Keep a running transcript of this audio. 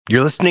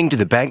You're listening to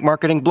the Bank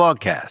Marketing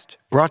Blogcast,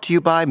 brought to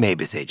you by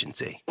Mabus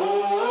Agency.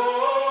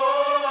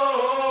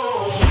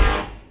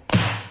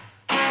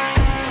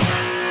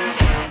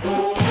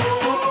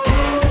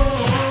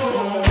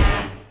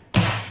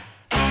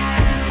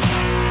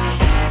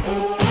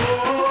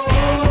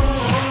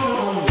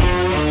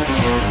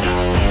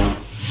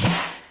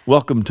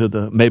 Welcome to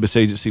the Mabus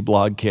Agency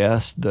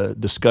Blogcast, the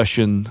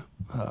discussion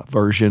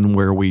version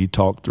where we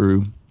talk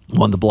through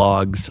one of the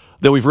blogs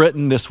that we've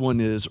written. This one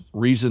is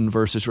Reason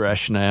versus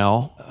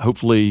Rationale.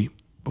 Hopefully,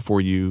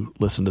 before you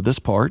listen to this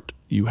part,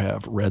 you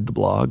have read the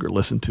blog or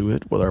listened to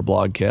it with our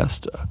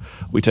blogcast.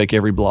 We take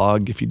every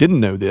blog, if you didn't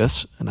know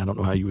this, and I don't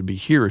know how you would be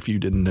here if you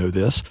didn't know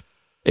this,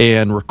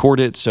 and record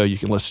it so you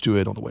can listen to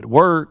it on the way to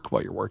work,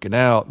 while you're working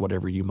out,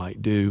 whatever you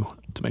might do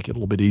to make it a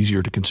little bit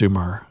easier to consume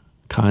our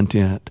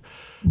content.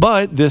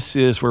 But this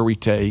is where we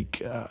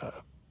take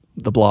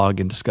the blog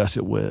and discuss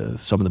it with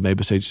some of the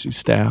Mabus Agency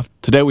staff.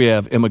 Today we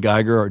have Emma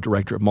Geiger, our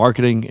Director of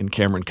Marketing, and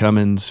Cameron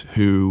Cummins,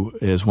 who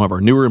is one of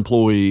our newer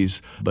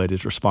employees, but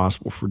is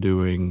responsible for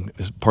doing,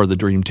 as part of the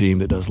dream team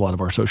that does a lot of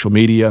our social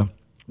media.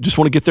 Just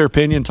want to get their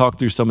opinion, talk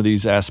through some of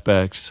these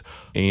aspects,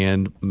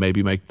 and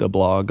maybe make the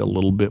blog a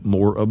little bit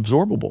more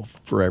absorbable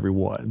for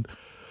everyone.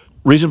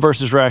 Reason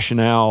versus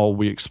Rationale,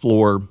 we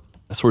explore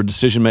a sort of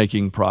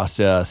decision-making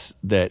process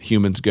that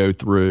humans go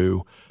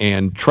through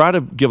and try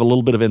to give a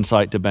little bit of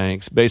insight to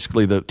banks.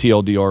 Basically, the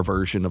TLDR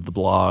version of the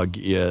blog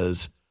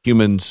is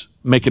humans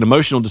make an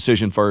emotional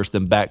decision first,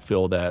 then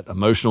backfill that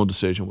emotional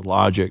decision with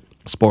logic.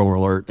 Spoiler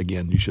alert,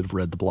 again, you should have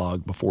read the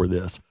blog before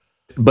this.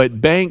 But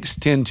banks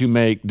tend to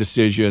make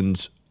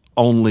decisions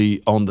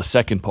only on the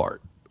second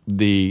part,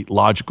 the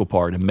logical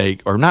part, and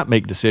make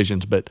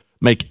decisions, but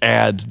make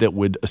ads that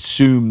would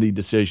assume the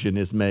decision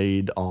is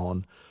made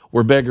on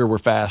we're bigger, we're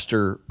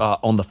faster,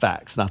 on the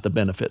facts, not the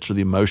benefits or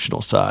the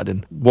emotional side.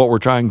 And what we're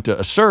trying to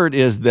assert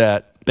is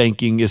that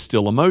banking is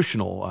still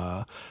emotional.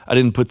 I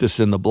didn't put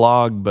this in the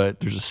blog, but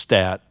there's a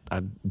stat,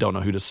 I don't know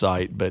who to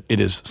cite, but it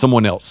is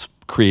someone else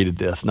created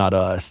this, not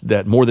us,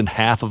 that more than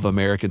half of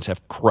Americans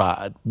have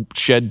cried,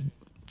 shed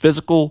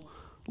physical,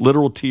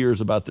 literal tears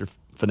about their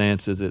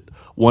finances at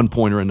one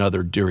point or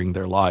another during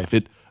their life.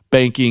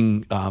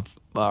 Banking,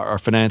 our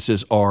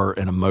finances are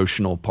an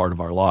emotional part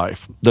of our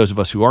life. Those of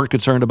us who aren't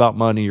concerned about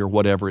money or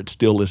whatever, it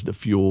still is the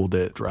fuel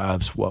that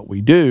drives what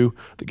we do,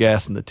 the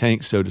gas in the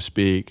tank, so to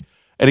speak.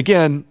 And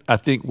again, I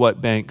think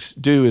what banks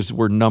do is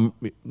we're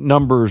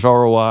numbers,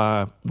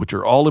 ROI, which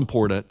are all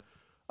important.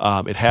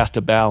 It has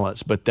to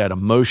balance, but that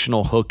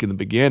emotional hook in the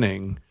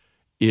beginning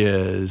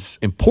is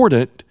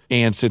important.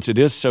 And since it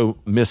is so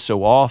missed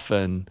so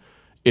often,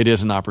 it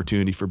is an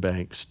opportunity for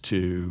banks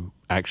to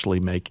actually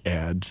make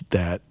ads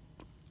that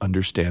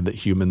understand that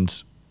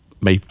humans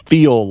may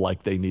feel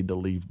like they need to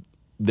leave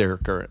their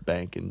current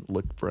bank and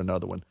look for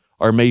another one,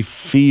 or may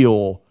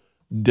feel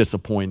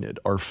disappointed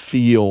or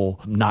feel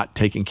not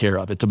taken care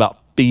of. It's about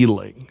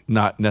feeling,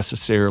 not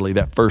necessarily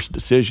that first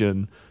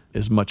decision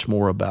is much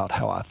more about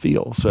how I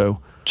feel.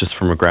 So just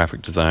from a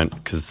graphic design,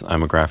 because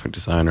I'm a graphic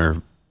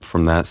designer,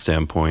 from that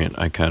standpoint,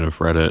 I kind of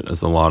read it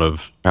as a lot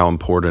of how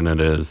important it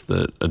is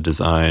that a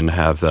design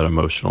have that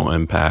emotional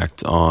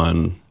impact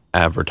on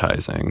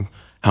advertising.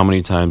 How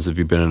many times have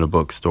you been in a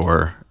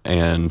bookstore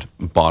and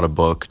bought a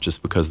book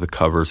just because the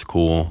cover's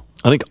cool?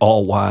 I think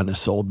all wine is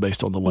sold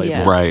based on the label.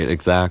 Yes. Right,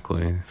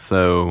 exactly.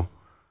 So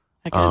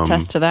I can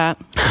attest to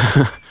that.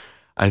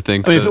 I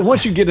think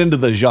once you get into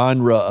the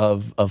genre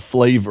of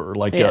flavor,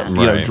 like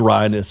Right.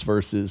 dryness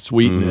versus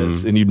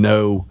sweetness, and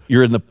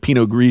you're in the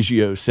Pinot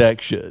Grigio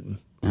section,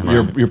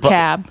 you're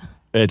Cab.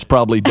 It's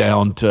probably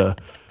down to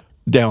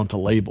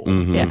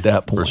label at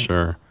that point. for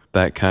sure.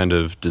 That kind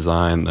of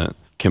design that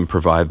can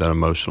provide that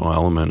emotional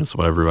element is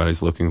what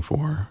everybody's looking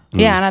for.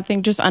 Yeah, and I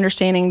think just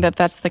understanding that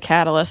that's the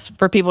catalyst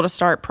for people to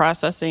start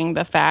processing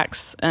the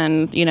facts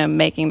and,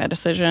 making that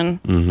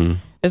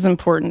decision is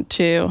important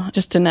too,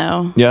 just to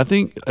know. Yeah, I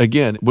think,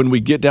 again, when we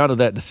get down to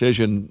that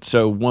decision,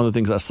 so one of the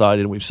things I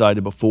cited, and we've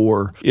cited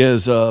before,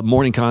 is a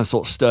Morning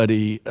Consult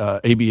study,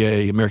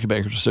 ABA, American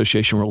Bankers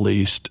Association,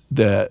 released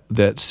that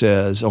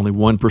says only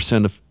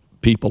 1% of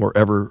people are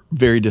ever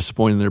very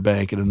disappointed in their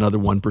bank, and another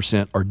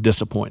 1% are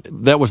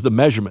disappointed. That was the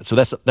measurement. So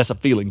that's a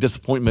feeling.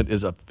 Disappointment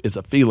is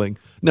a feeling.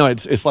 No,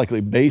 it's likely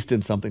based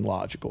in something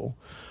logical.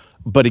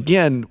 But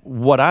again,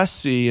 what I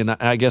see, and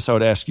I guess I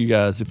would ask you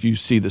guys if you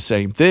see the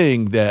same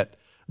thing, that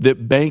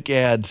bank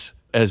ads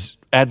as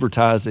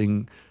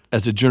advertising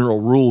as a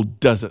general rule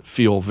doesn't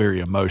feel very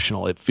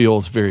emotional. It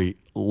feels very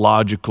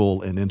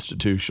logical and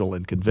institutional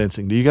and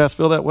convincing. Do you guys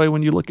feel that way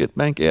when you look at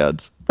bank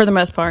ads? For the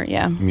most part,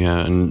 yeah. Yeah,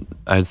 and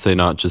I'd say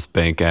not just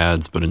bank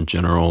ads, but in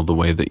general, the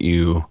way that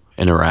you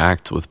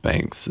interact with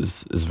banks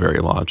is very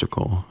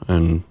logical.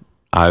 And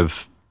I'm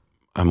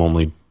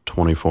only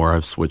 24.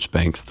 I've switched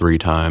banks 3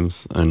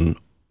 times, and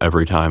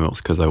every time it was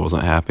because I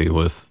wasn't happy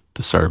with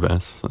the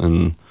service.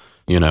 And,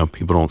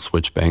 people don't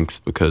switch banks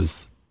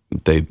because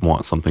they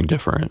want something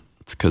different.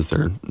 It's because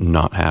they're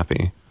not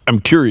happy. I'm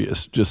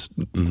curious, just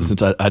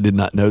since I did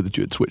not know that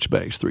you had switched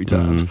banks 3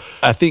 times.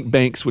 I think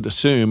banks would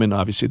assume, and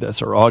obviously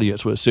that's our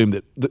audience, would assume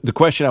that the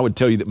question I would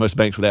tell you that most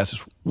banks would ask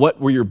is, what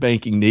were your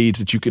banking needs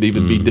that you could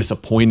even be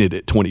disappointed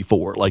at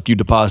 24? Like you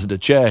deposit a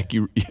check,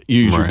 you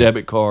use your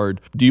debit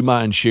card. Do you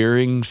mind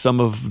sharing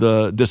some of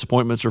the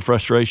disappointments or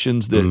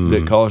frustrations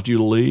that caused you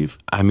to leave?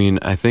 I mean,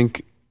 I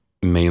think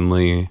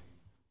mainly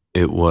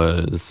it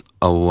was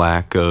a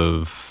lack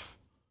of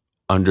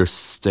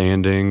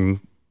understanding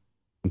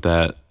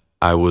that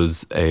I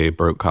was a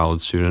broke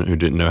college student who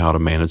didn't know how to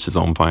manage his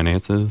own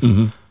finances.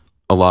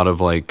 A lot of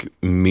like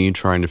me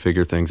trying to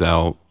figure things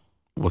out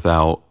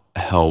without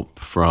help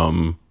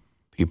from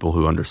people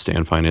who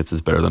understand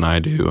finances better than I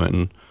do.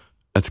 And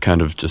that's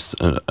kind of just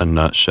a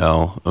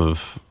nutshell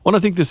of... Well, I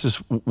think this is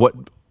what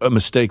a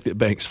mistake that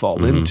banks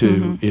fall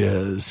into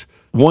is,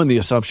 one, the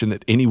assumption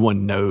that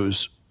anyone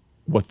knows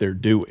what they're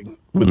doing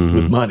with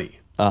money.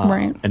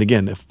 Right. And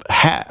again, if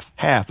half,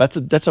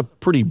 that's a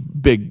pretty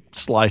big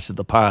slice of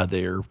the pie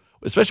there,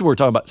 especially when we're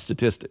talking about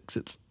statistics.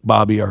 It's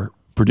Bobby, our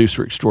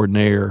producer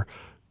extraordinaire,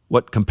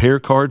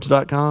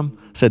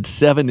 comparecards.com said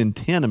 7 in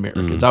 10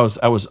 Americans.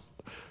 I was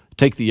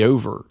take the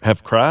over,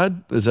 have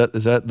cried. Is that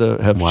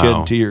have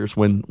shed tears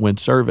when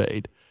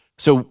surveyed.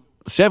 So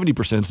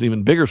 70% is an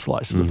even bigger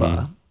slice of the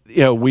pie.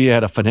 You know, we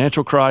had a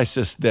financial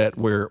crisis that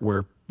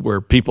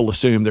where people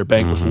assumed their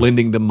bank was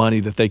lending them money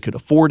that they could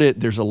afford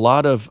it. There's a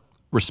lot of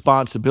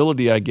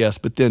responsibility, I guess,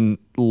 but then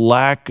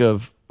lack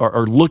of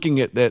or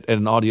looking at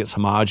an audience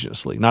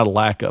homogeneously, not a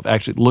lack of,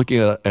 actually looking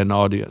at an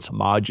audience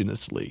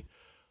homogeneously,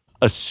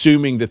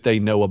 assuming that they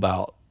know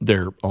about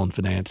their own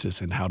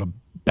finances and how to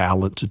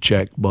balance a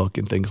checkbook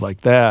and things like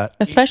that.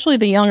 Especially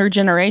the younger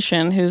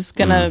generation who's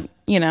going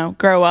to,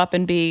 grow up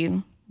and be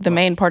the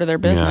main part of their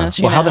business.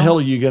 Well, how the hell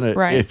are you going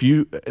Right.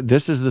 to,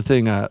 this is the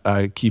thing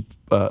I keep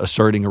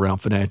asserting around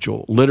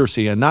financial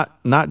literacy, and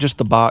not just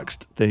the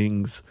boxed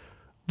things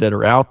that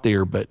are out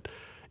there, but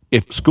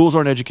if schools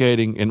aren't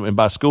educating, and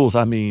by schools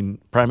I mean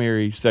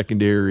primary,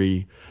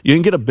 secondary, you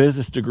can get a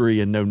business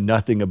degree and know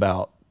nothing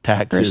about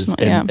taxes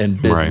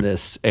and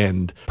business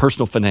and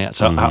personal finance.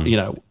 How,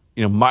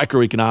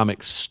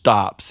 microeconomics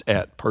stops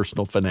at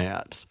personal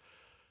finance.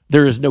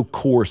 There is no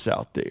course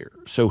out there.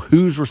 So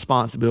whose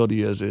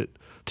responsibility is it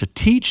to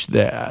teach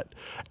that,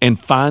 and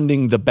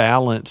finding the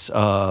balance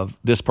of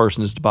this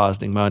person is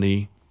depositing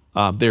money?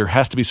 There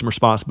has to be some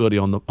responsibility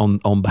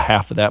on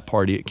behalf of that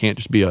party. It can't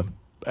just be a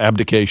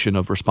abdication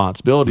of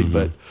responsibility,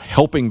 but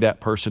helping that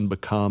person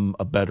become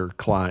a better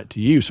client to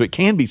you. So it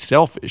can be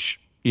selfish,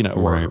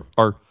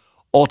 or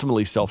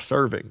ultimately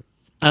self-serving.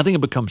 And I think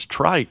it becomes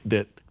trite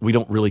that we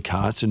don't really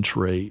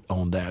concentrate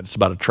on that. It's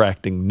about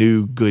attracting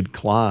new good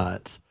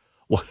clients.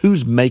 Well,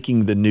 who's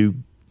making the new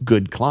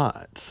good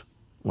clients?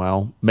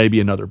 Well, maybe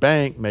another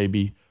bank,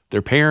 maybe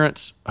their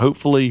parents,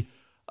 hopefully.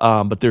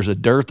 But there's a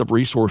dearth of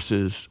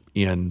resources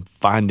in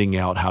finding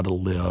out how to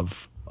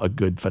live a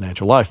good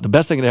financial life. The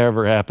best thing that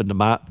ever happened to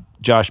my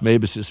Josh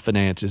Mabus's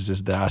finances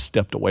is that I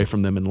stepped away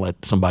from them and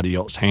let somebody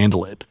else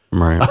handle it.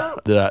 Right.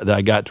 that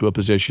I got to a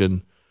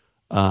position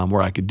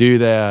where I could do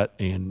that,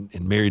 and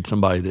married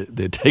somebody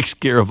that takes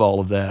care of all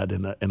of that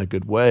in a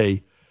good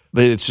way.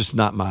 But it's just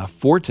not my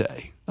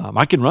forte.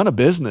 I can run a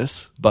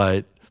business,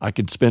 but I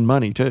could spend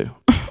money too.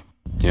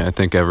 Yeah, I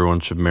think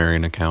everyone should marry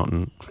an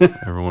accountant.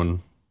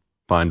 Everyone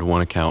find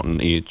one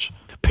accountant each.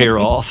 Pair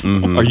off.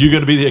 Are you going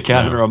to be the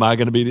accountant, or am I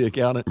going to be the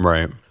accountant?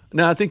 Right.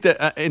 No, I think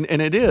that,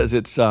 and it is.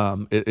 It's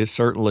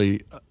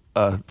certainly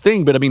a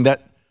thing, but I mean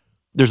that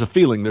there's a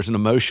feeling, there's an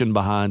emotion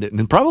behind it,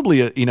 and probably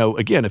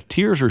again, if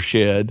tears are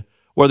shed,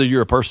 whether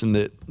you're a person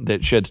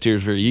that sheds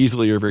tears very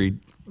easily or very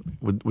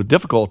with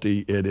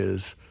difficulty, it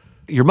is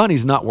your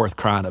money's not worth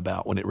crying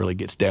about when it really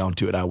gets down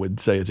to it. I would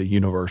say it's a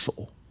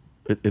universal.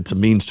 It's a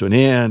means to an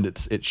end.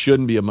 It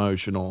shouldn't be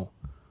emotional.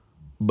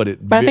 But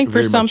I think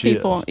for some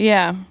people,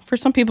 for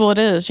some people it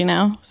is.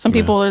 Some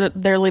people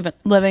they're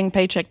living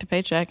paycheck to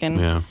paycheck,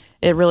 and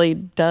it really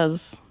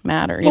does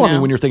matter. Well, I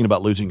mean, when you're thinking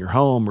about losing your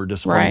home or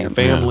disappointing your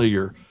family,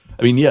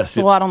 yes, it's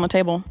a lot on the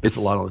table. It's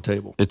a lot on the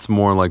table. It's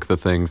more like the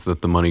things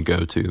that the money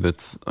go to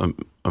that's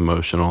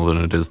emotional than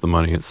it is the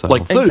money itself.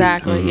 Like food.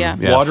 Exactly,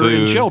 water food.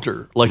 And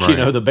shelter,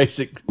 the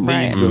basic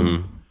needs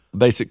of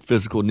basic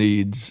physical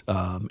needs,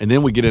 and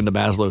then we get into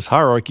Maslow's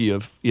hierarchy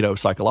of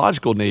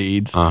psychological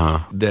needs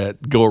that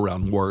go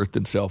around worth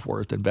and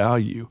self-worth and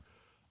value.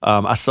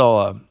 I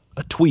saw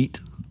a tweet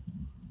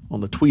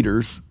on the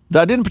tweeters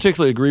that I didn't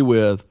particularly agree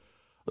with.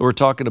 We're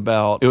talking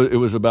about it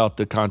was about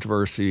the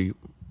controversy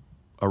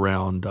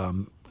around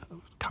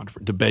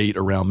debate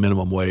around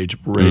minimum wage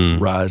rate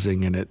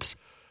rising, and it's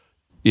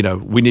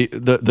we need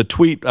the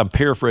tweet I'm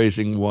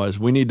paraphrasing was,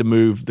 we need to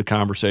move the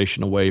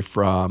conversation away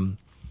from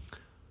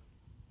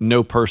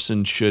no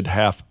person should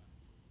have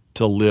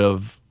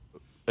to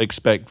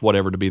expect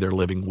whatever to be their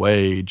living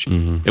wage,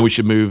 and we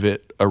should move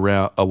it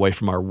away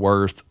from our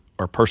worth,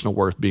 our personal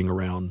worth being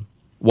around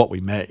what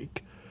we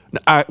make.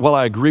 Now, while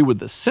I agree with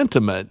the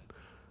sentiment,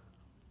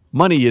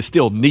 money is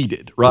still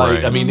needed,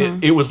 right? I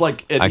mean, it was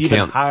like an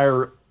even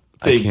higher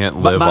I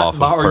can't live off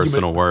of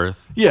personal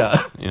worth.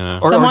 Yeah. You know?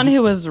 Someone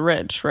who was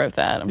rich wrote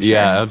that, I'm sure.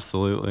 Yeah,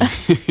 absolutely.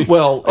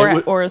 Well,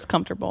 or is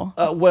comfortable.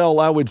 Well,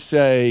 I would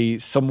say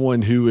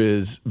someone who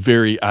is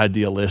very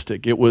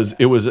idealistic. It was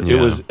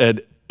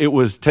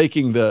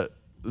taking the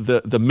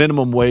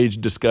minimum wage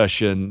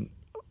discussion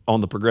on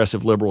the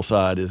progressive liberal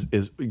side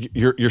is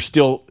you're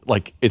still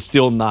like, it's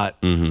still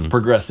not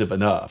progressive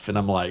enough. And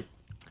I'm like,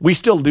 we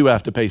still do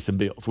have to pay some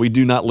bills. We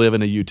do not live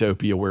in a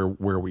utopia where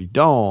we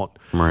don't.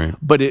 Right.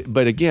 But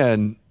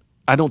again,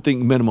 I don't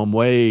think minimum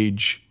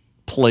wage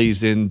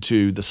plays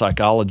into the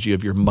psychology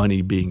of your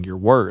money being your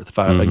worth.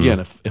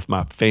 If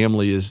my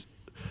family is,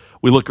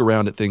 we look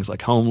around at things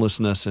like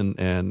homelessness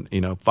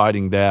and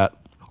fighting that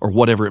or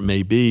whatever it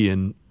may be,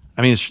 and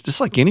I mean, it's just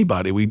like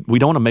anybody. We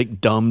don't want to make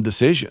dumb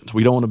decisions.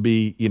 We don't want to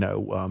be,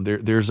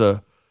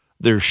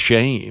 there's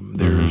shame.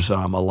 There's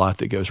a lot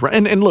that goes wrong.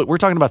 And look, we're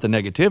talking about the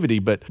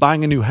negativity, but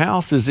buying a new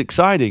house is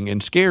exciting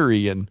and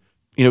scary. And,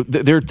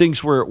 there are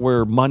things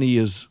where money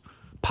is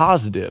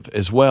positive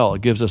as well.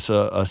 It gives us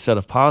a set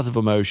of positive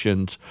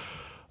emotions.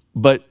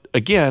 But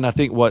again, I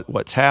think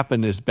what's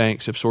happened is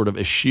banks have sort of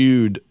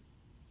eschewed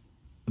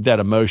that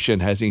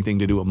emotion has anything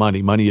to do with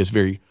money. Money is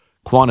very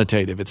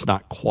quantitative. It's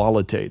not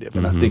qualitative.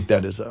 And I think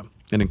that is an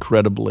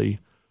incredibly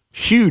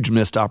huge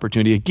missed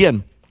opportunity.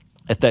 Again,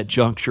 at that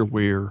juncture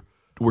where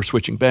we're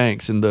switching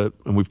banks, and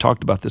we've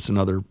talked about this in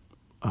other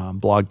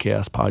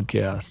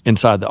podcasts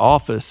inside the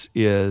office,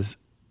 is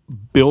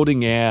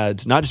building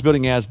ads, not just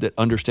building ads that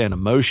understand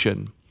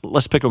emotion.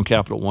 Let's pick on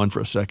Capital One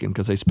for a second,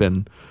 because they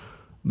spend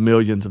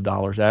millions of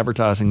dollars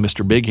advertising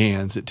Mr. Big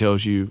Hands. It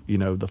tells you,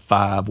 the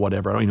 5,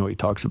 whatever. I don't even know what he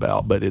talks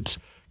about, but it's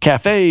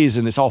cafes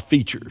and it's all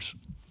features.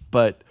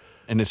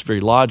 And it's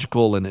very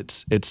logical, and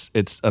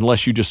it's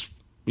unless you just,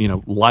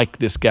 like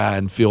this guy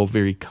and feel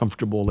very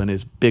comfortable in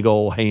his big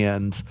old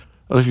hands. I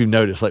don't know if you've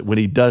noticed, like when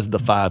he does the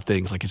 5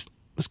 things, like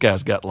this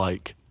guy's got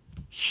like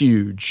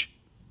huge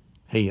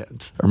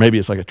hands. Or maybe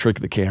it's like a trick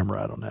of the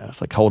camera, I don't know.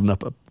 It's like holding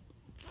up a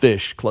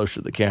fish closer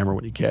to the camera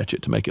when you catch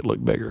it to make it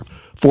look bigger.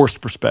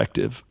 Forced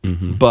perspective.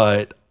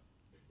 But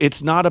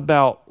it's not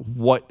about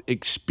what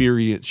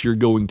experience you're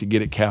going to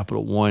get at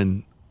Capital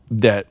One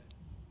that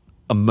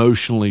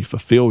emotionally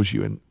fulfills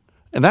you.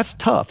 And that's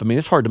tough. I mean,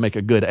 it's hard to make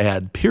a good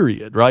ad,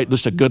 period, right?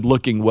 Just a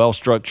good-looking,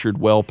 well-structured,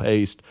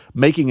 well-paced.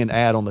 Making an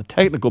ad on the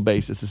technical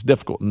basis is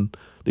difficult, and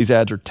these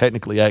ads are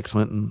technically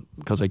excellent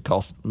because they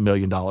cost $1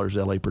 million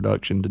LA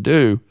production to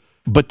do.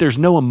 But there's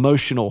no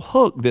emotional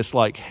hook that's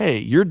like, hey,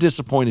 you're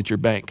disappointed at your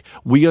bank.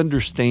 We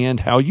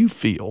understand how you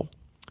feel,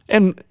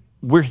 and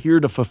we're here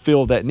to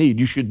fulfill that need.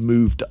 You should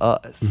move to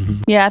us.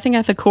 Yeah, I think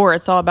at the core,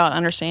 it's all about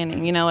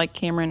understanding. Like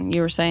Cameron,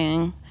 you were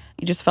saying,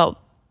 you just felt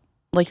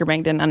like your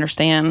bank didn't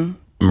understand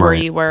where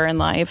you were in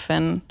life,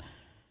 and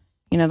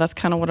that's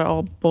kind of what it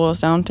all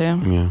boils down to.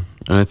 Yeah.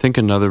 And I think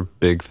another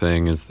big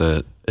thing is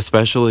that,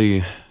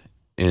 especially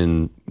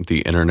in the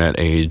internet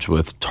age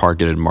with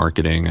targeted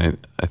marketing,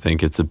 I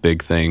think it's a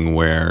big thing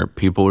where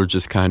people are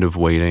just kind of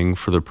waiting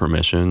for the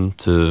permission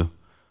to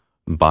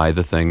buy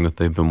the thing that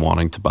they've been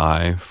wanting to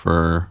buy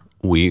for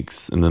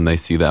weeks, and then they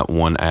see that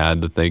one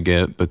ad that they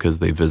get because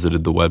they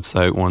visited the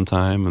website one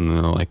time, and then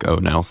they're like, oh,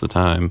 now's the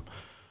time.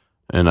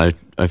 And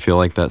I feel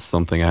like that's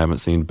something I haven't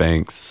seen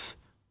banks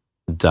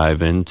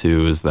dive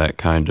into, is that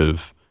kind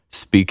of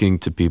speaking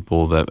to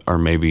people that are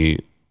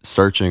maybe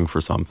searching for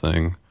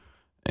something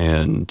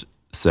and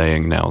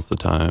saying now's the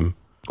time.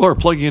 Or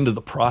plugging into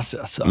the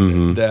process of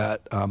it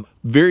that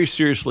very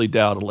seriously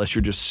doubt, unless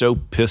you're just so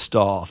pissed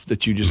off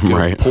that you just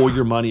go pull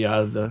your money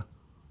out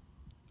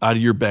of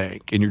your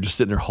bank and you're just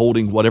sitting there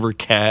holding whatever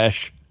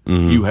cash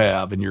you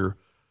have, and you're,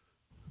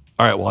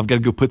 all right, well, I've got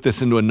to go put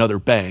this into another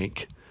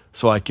bank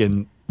so I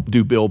can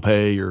do bill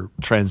pay or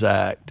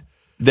transact,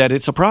 that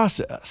it's a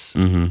process.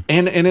 And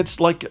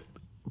it's like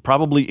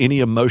probably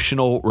any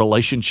emotional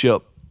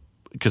relationship,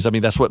 because I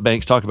mean, that's what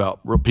banks talk about,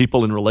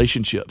 people in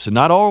relationships. And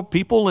not all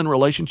people in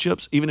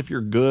relationships, even if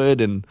you're good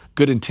and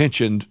good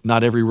intentioned,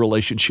 not every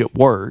relationship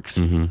works.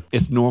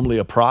 It's normally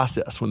a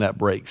process when that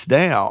breaks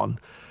down.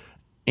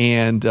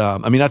 And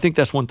I mean, I think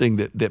that's one thing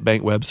that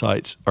bank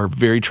websites are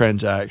very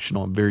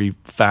transactional and very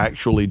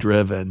factually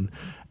driven,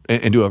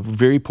 and do a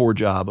very poor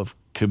job of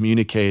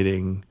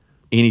communicating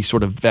any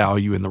sort of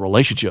value in the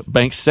relationship.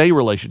 Banks say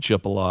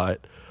relationship a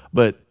lot,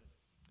 but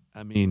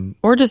I mean...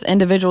 Or just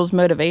individuals'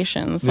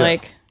 motivations,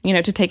 like,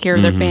 to take care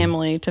of their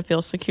family, to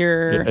feel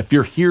secure. Yeah, if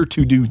you're here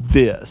to do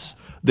this,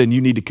 then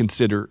you need to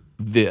consider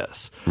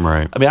this.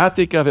 Right. I mean, I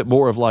think of it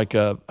more of like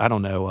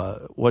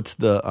what's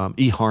the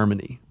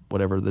eHarmony,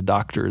 whatever, the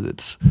doctor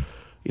that's...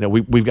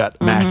 we've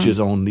got matches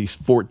on these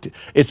 14.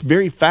 It's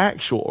very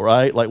factual,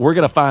 right? Like, we're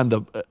going to find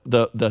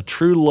the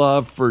true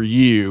love for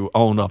you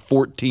on a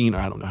 14,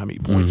 I don't know how many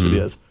points it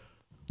is,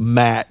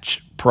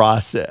 match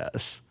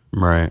process.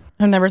 Right.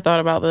 I've never thought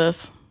about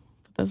this.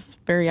 That's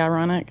very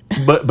ironic.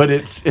 But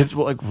it's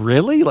like,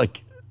 really?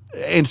 Like,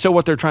 and so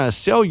what they're trying to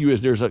sell you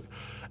is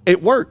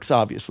it works,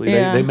 obviously.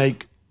 Yeah. They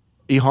make,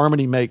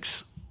 eHarmony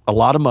makes a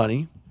lot of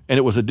money, and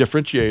it was a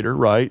differentiator,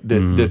 right?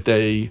 That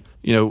they,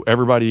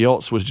 everybody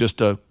else was just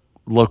a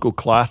local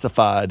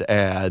classified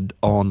ad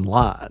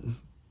online,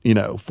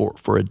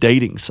 for a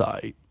dating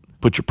site.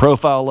 Put your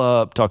profile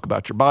up, talk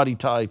about your body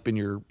type and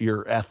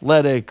your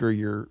athletic or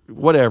your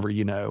whatever,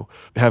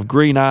 have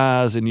green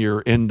eyes and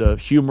you're into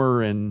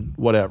humor and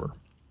whatever.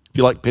 If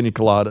you like pina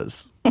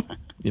coladas,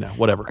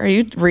 whatever. Are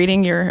you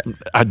reading your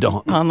I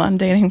don't. online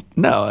dating?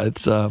 No,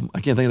 it's, I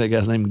can't think of that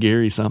guy's name,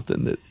 Gary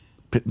something, that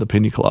the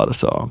pina colada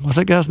song. What's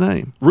that guy's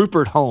name?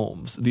 Rupert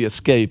Holmes. The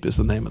Escape is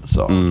the name of the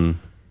song.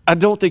 I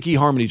don't think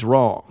eHarmony's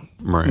wrong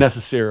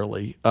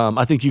necessarily.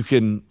 I think you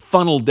can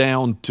funnel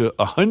down to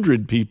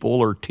 100 people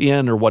or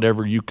 10 or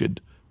whatever you could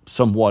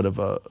somewhat of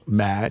a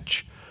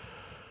match.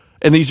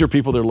 And these are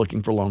people that are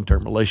looking for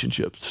long-term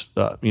relationships,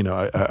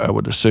 I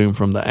would assume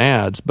from the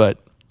ads. But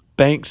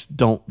banks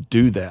don't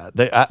do that.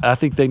 I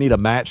think they need a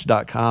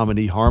Match.com and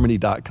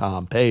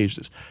eHarmony.com page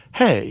that says,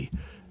 hey,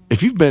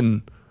 if you've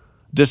been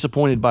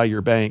disappointed by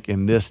your bank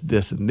in this,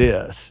 and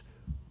this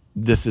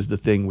is the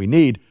thing we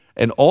need.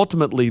 And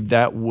ultimately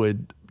that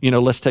would,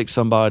 let's take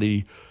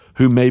somebody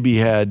who maybe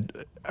had,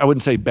 I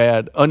wouldn't say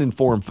bad,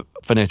 uninformed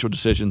financial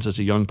decisions as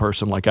a young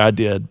person like I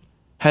did.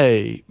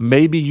 Hey,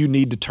 maybe you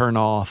need to turn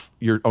off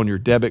on your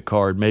debit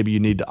card. Maybe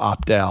you need to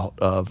opt out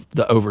of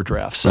the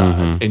overdraft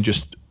side and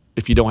just,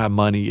 if you don't have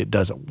money, it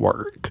doesn't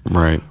work.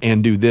 Right.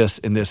 And do this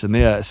and this and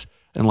this.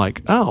 And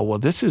like, oh, well,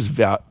 this is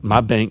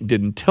my bank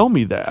didn't tell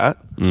me that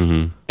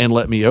and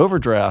let me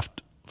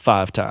overdraft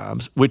 5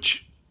 times,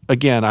 which,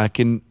 again, I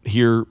can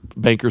hear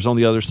bankers on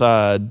the other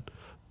side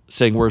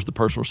saying, where's the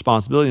personal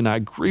responsibility? And I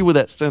agree with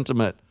that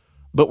sentiment,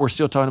 but we're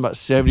still talking about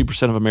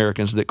 70% of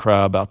Americans that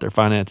cry about their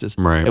finances.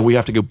 Right. And we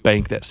have to go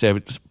bank that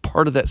 70%,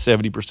 part of that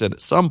 70%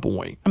 at some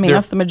point. I mean,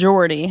 that's the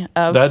majority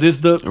of. That is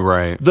the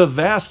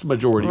vast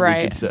majority,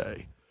 we could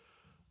say.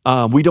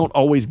 We don't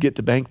always get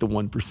to bank the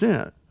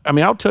 1%. I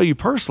mean, I'll tell you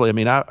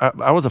personally,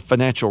 I was a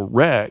financial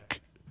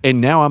wreck, and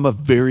now I'm a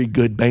very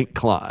good bank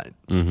client.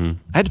 I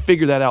had to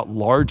figure that out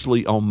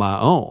largely on my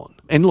own.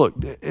 And look,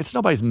 it's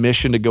nobody's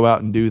mission to go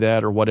out and do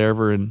that or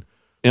whatever. And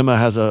Emma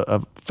has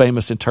a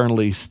famous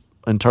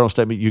internal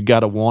statement, you got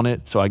to want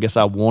it. So I guess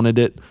I wanted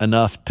it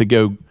enough to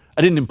go.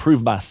 I didn't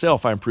improve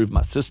myself, I improved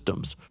my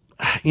systems.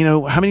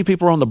 How many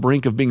people are on the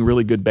brink of being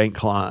really good bank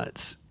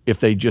clients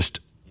if they just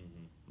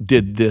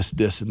did this,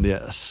 and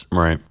this?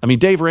 Right. I mean,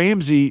 Dave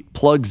Ramsey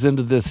plugs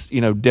into this,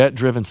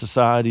 debt-driven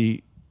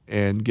society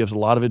and gives a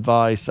lot of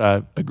advice.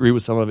 I agree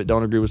with some of it,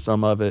 don't agree with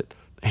some of it.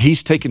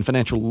 He's taken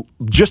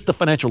just the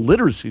financial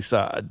literacy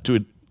side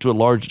to a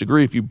large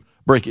degree, if you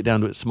break it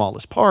down to its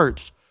smallest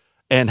parts,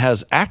 and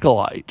has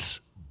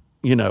acolytes,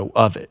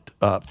 of it,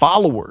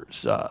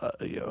 followers,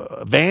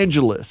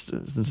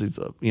 evangelists, since he's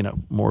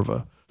more of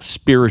a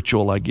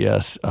spiritual, I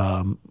guess,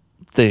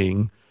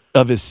 thing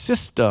of his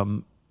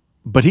system.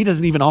 But he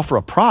doesn't even offer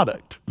a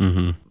product.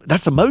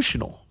 That's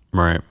emotional.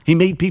 Right. He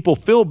made people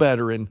feel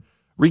better and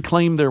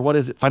reclaim their,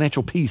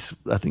 financial peace,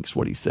 I think is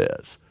what he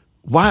says.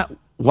 Why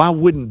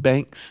wouldn't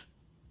banks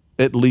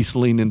at least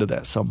lean into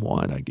that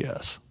somewhat, I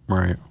guess?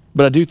 Right.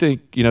 But I do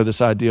think,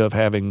 this idea of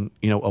having,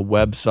 a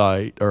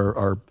website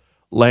or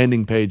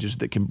landing pages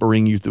that can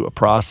bring you through a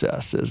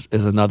process is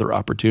another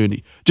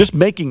opportunity. Just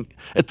make an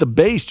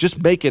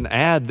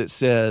ad that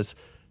says,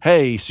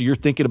 hey, so you're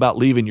thinking about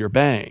leaving your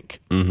bank.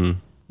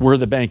 We're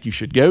the bank you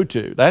should go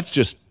to. That's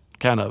just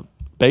kind of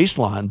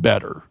baseline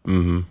better.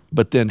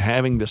 But then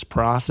having this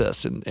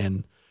process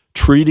and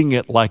treating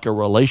it like a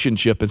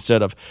relationship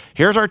instead of,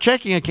 here's our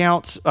checking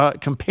accounts,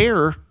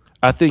 compare.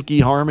 I think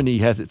eHarmony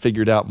has it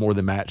figured out more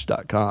than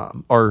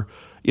Match.com. Or,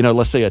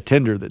 let's say a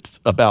Tinder that's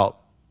about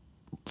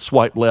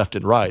swipe left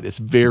and right. It's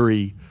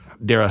very,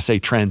 dare I say,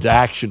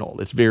 transactional.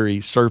 It's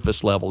very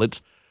surface level.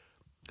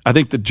 I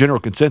think the general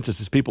consensus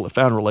is people have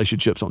found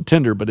relationships on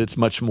Tinder, but it's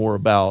much more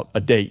about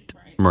a date.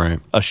 Right.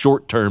 A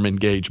short-term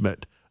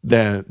engagement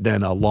than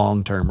a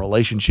long-term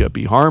relationship.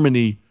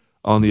 eHarmony,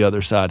 on the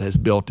other side, has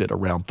built it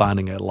around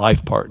finding a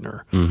life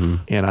partner.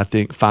 And I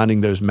think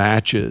finding those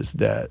matches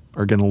that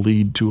are going to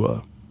lead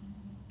to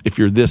if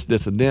you're this,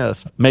 and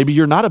this, maybe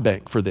you're not a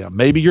bank for them.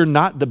 Maybe you're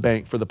not the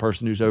bank for the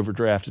person who's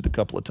overdrafted a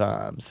couple of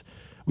times.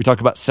 We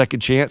talk about second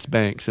chance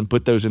banks and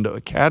put those into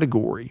a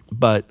category,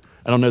 but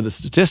I don't know the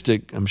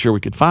statistic. I'm sure we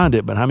could find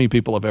it, but how many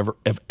people have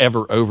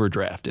ever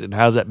overdrafted, and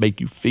how does that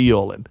make you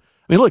feel? And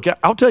I mean, look,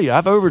 I'll tell you,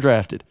 I've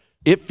overdrafted.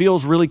 It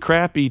feels really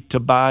crappy to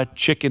buy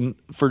chicken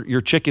for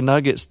your chicken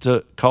nuggets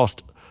to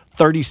cost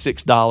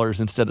 $36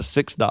 instead of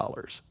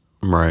 $6.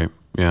 Right.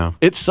 Yeah.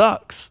 It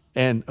sucks.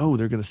 And,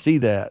 they're going to see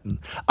that. And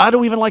I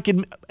don't even like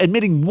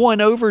admitting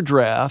one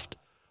overdraft.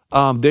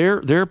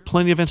 There are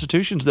plenty of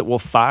institutions that will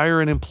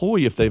fire an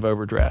employee if they've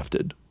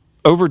overdrafted.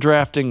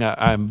 Overdrafting,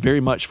 I'm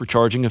very much for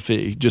charging a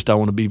fee. I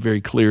want to be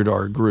very clear to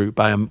our group.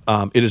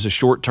 It is a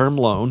short-term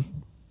loan.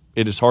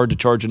 It is hard to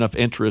charge enough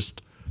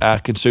interest. I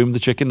consumed the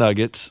chicken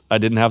nuggets. I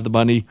didn't have the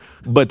money,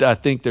 but I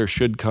think there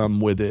should come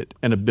with it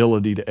an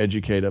ability to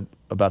educate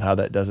about how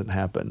that doesn't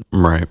happen.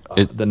 Right.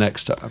 The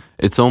next time.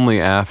 It's only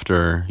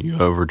after you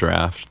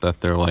overdraft that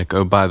they're like,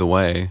 oh, by the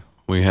way,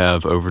 we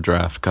have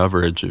overdraft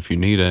coverage if you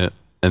need it.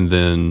 And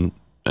then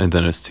and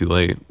then it's too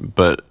late.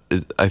 But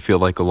I feel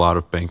like a lot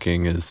of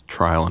banking is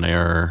trial and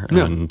error,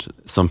 and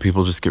some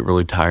people just get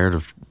really tired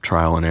of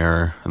trial and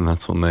error, and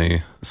that's when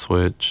they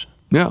switch.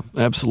 Yeah,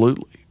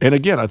 absolutely. And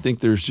again, I think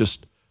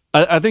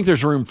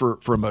there's room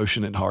for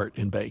emotion and heart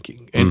in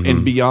banking,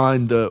 and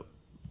beyond the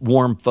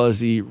warm,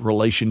 fuzzy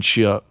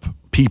relationship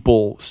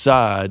people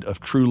side of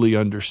truly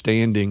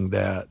understanding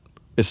that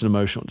it's an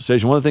emotional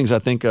decision. One of the things I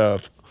think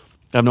of,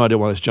 I have no idea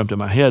why this jumped in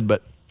my head,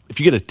 but if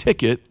you get a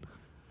ticket,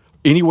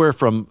 anywhere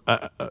from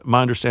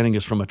my understanding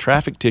is from a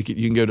traffic ticket,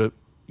 you can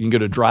go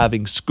to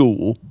driving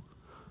school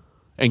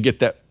and get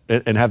that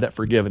and have that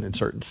forgiven in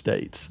certain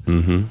states.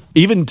 Mm-hmm.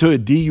 Even to a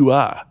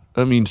DUI.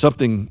 I mean,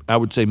 something I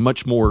would say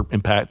much more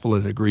impactful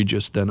and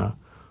egregious than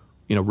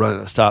running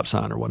a stop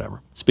sign or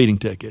whatever, speeding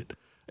ticket.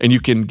 And you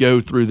can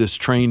go through this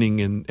training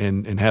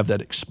and have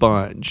that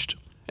expunged.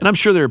 And I'm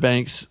sure there are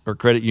banks or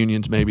credit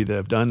unions maybe that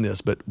have done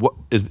this, but what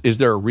is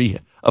there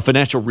a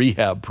financial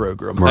rehab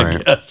program, right,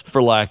 I guess,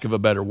 for lack of a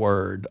better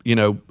word?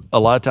 A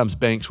lot of times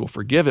banks will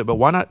forgive it, but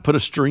why not put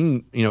a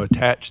string,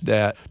 attach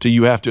that to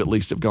you have to at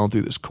least have gone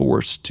through this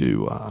course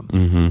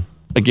to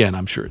again,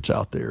 I'm sure it's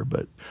out there,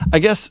 but I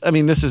guess,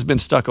 this has been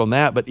stuck on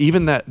that, but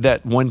even that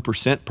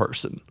 1%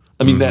 person,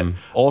 that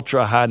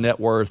ultra high net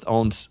worth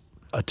owns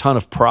a ton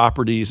of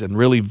properties and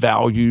really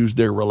values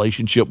their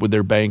relationship with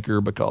their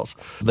banker because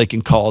they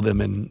can call them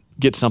and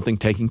get something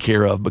taken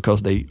care of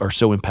because they are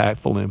so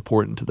impactful and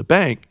important to the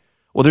bank.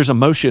 Well, there's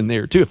emotion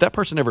there too. If that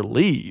person ever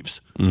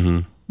leaves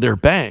their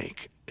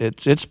bank,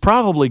 it's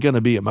probably going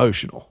to be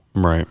emotional.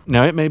 Right.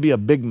 Now, it may be a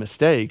big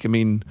mistake.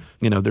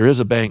 There is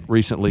a bank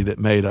recently that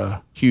made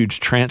a huge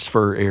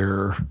transfer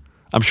error.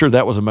 I'm sure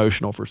that was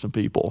emotional for some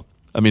people.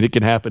 It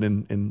can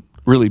happen in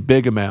really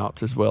big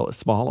amounts as well as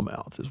small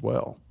amounts as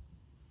well.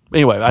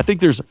 Anyway, I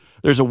think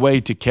there's a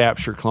way to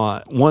capture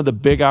client. One of the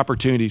big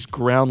opportunities,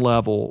 ground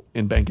level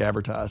in bank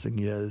advertising,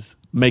 is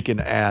make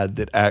an ad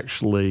that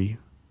actually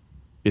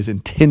is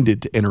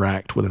intended to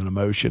interact with an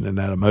emotion, and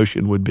that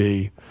emotion would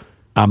be,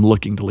 I'm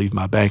looking to leave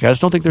my bank. I just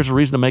don't think there's a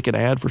reason to make an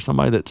ad for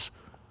somebody that's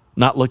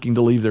not looking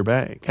to leave their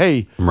bank.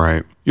 Hey,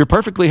 right, you're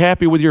perfectly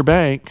happy with your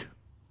bank.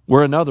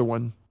 We're another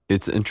one.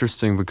 It's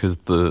interesting because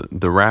the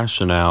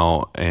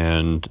rationale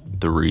and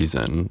the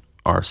reason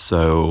are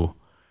so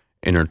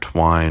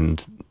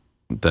intertwined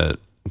that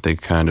they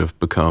kind of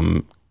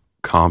become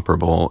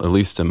comparable, at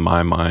least in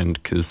my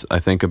mind, because I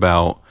think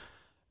about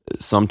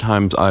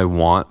sometimes I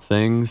want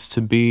things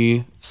to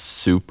be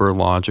super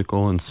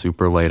logical and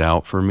super laid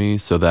out for me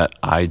so that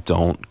I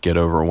don't get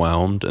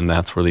overwhelmed, and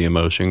that's where the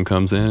emotion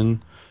comes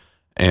in.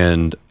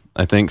 And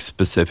I think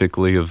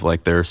specifically of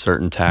there are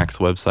certain tax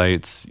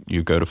websites,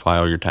 you go to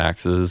file your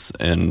taxes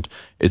and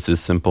it's as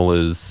simple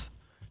as,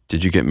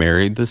 did you get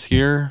married this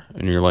year?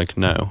 And you're like,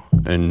 no,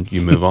 and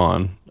you move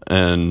on.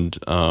 And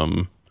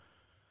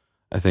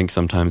I think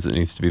sometimes it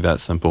needs to be that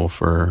simple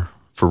for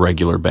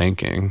regular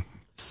banking,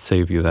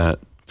 save you that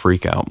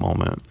freak out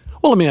moment.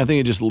 Well, I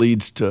think it just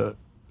leads to,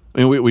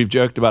 we've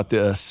joked about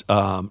this,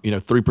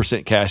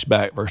 3% cash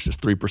back versus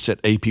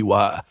 3%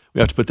 APY. We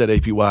have to put that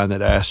APY in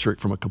that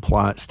asterisk from a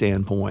compliance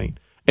standpoint.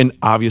 And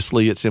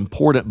obviously it's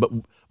important,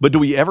 but do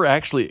we ever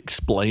actually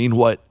explain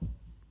what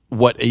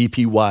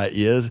APY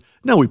is?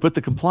 No, we put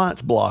the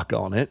compliance block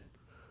on it.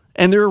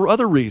 And there are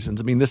other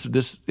reasons.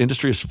 This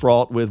industry is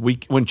fraught with,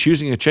 when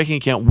choosing a checking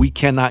account, we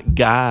cannot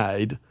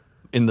guide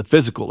in the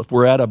physical. If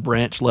we're at a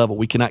branch level,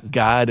 we cannot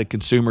guide a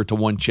consumer to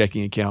one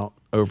checking account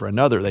over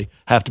another. They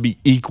have to be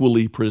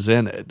equally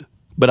presented.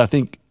 But I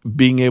think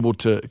being able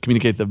to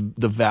communicate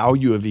the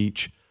value of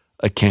each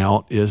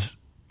account is,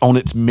 on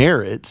its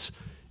merits,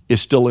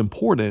 is still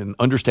important. And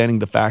understanding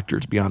the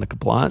factors beyond a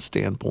compliance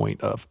standpoint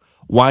of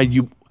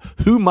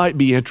who might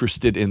be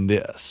interested in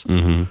this.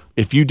 Mm-hmm.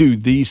 If you do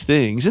these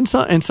things, and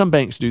some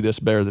banks do this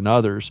better than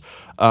others,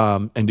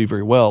 and do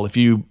very well. If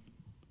you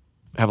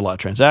have a lot of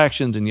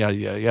transactions and yada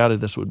yada yada,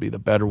 this would be the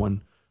better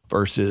one.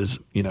 Versus,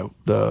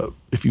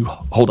 if you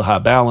hold a high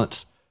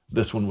balance,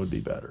 this one would be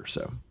better.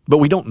 So, but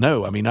we don't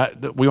know.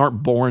 We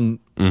aren't born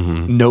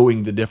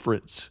knowing the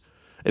difference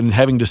and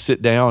having to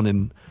sit down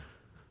and,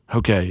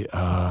 okay,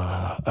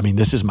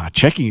 this is my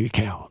checking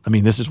account.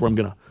 This is where I'm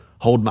going to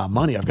hold my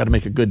money. I've got to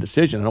make a good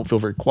decision. I don't feel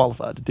very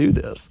qualified to do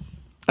this.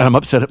 And I'm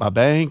upset at my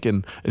bank.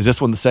 And is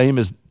this one the same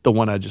as the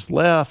one I just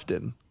left?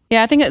 And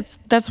yeah, I think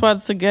that's why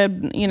it's a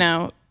good,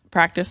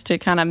 practice to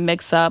kind of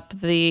mix up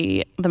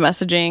the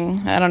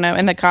messaging, I don't know,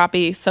 and the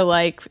copy. So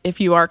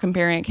if you are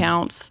comparing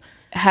accounts,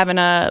 having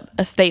a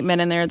statement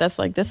in there that's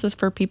this is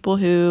for people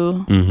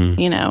who,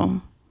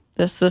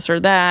 this or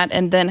that,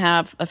 and then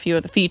have a few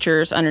of the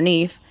features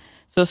underneath.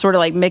 So sort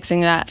of mixing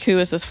that, who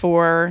is this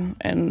for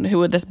and who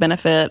would this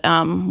benefit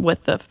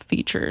with the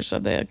features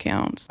of the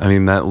accounts.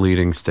 That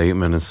leading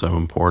statement is so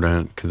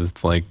important because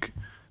it's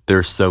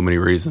there's so many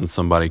reasons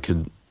somebody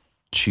could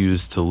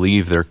choose to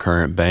leave their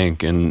current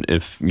bank. And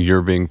if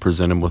you're being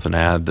presented with an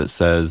ad that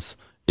says,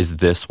 is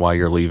this why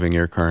you're leaving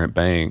your current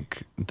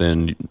bank?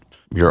 Then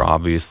you're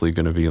obviously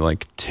going to be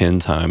 10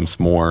 times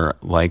more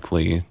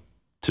likely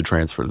to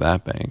transfer to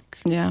that bank.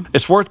 Yeah.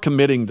 It's worth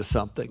committing to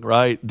something,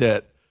 right?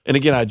 That And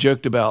again, I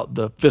joked about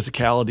the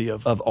physicality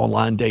of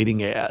online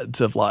dating ads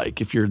of like,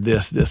 if you're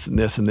this, this, and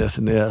this, and this,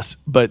 and this.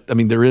 But I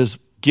mean, there is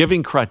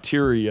giving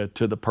criteria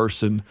to the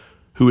person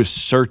who is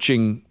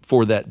searching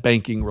for that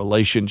banking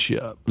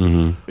relationship.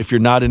 If you're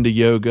not into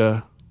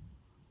yoga,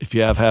 if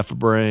you have half a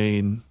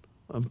brain,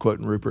 I'm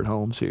quoting Rupert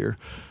Holmes here.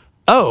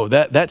 Oh,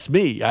 that's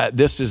me.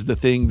 This is the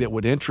thing that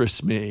would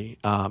interest me.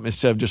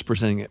 Instead of just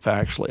presenting it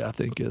factually, I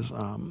think is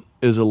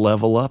a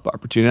level up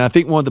opportunity. And I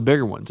think one of the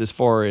bigger ones, as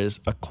far as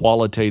a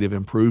qualitative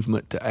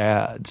improvement to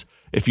ads,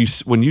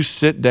 when you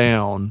sit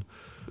down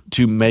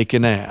to make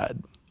an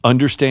ad,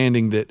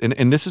 understanding that,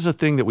 and this is a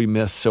thing that we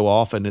miss so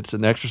often. It's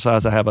an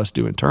exercise I have us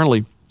do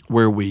internally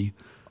where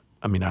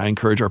I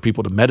encourage our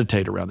people to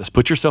meditate around this.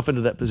 Put yourself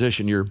into that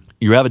position.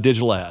 You have a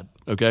digital ad,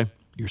 okay?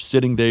 You're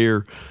sitting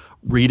there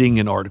reading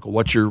an article.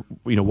 What do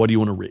you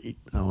want to read?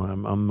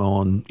 I'm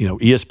on,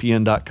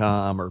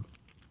 ESPN.com or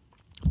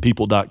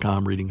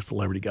people.com reading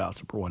celebrity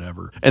gossip or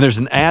whatever. And there's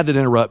an ad that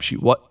interrupts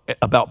you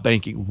about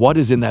banking. What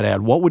is in that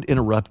ad? What would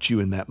interrupt you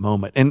in that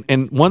moment?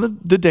 And one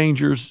of the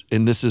dangers,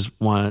 and this is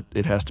why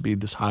it has to be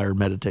this higher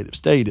meditative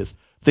state, is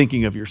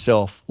thinking of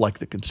yourself like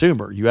the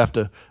consumer. You have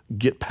to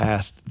get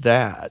past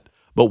that.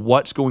 But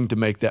what's going to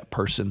make that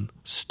person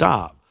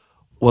stop?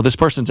 Well, this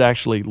person's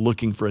actually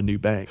looking for a new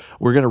bank.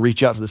 We're going to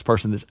reach out to this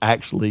person that's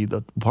actually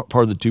the part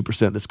of the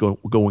 2% that's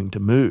going to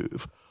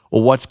move.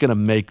 Well, what's going to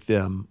make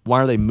them,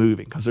 why are they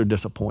moving? Because they're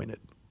disappointed.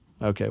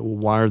 Okay, well,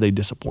 why are they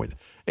disappointed?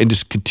 And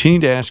just continue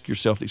to ask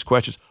yourself these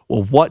questions.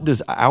 Well, what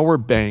does our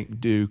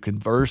bank do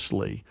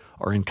conversely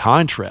or in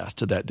contrast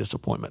to that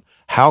disappointment?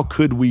 How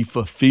could we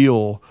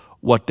fulfill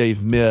what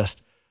they've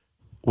missed?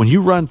 When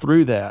you run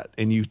through that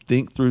and you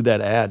think through that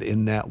ad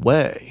in that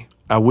way,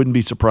 I wouldn't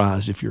be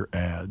surprised if your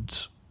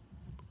ads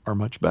are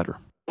much better.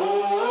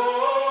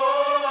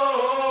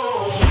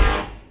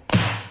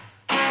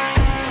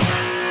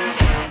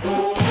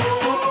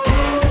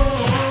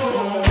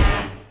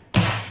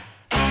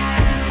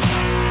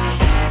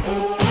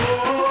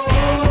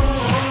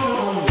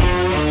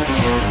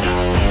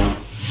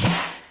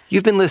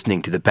 You've been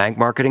listening to the Bank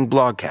Marketing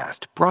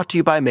Blogcast, brought to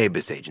you by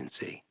Mabus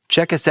Agency.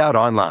 Check us out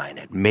online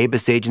at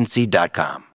mabusagency.com.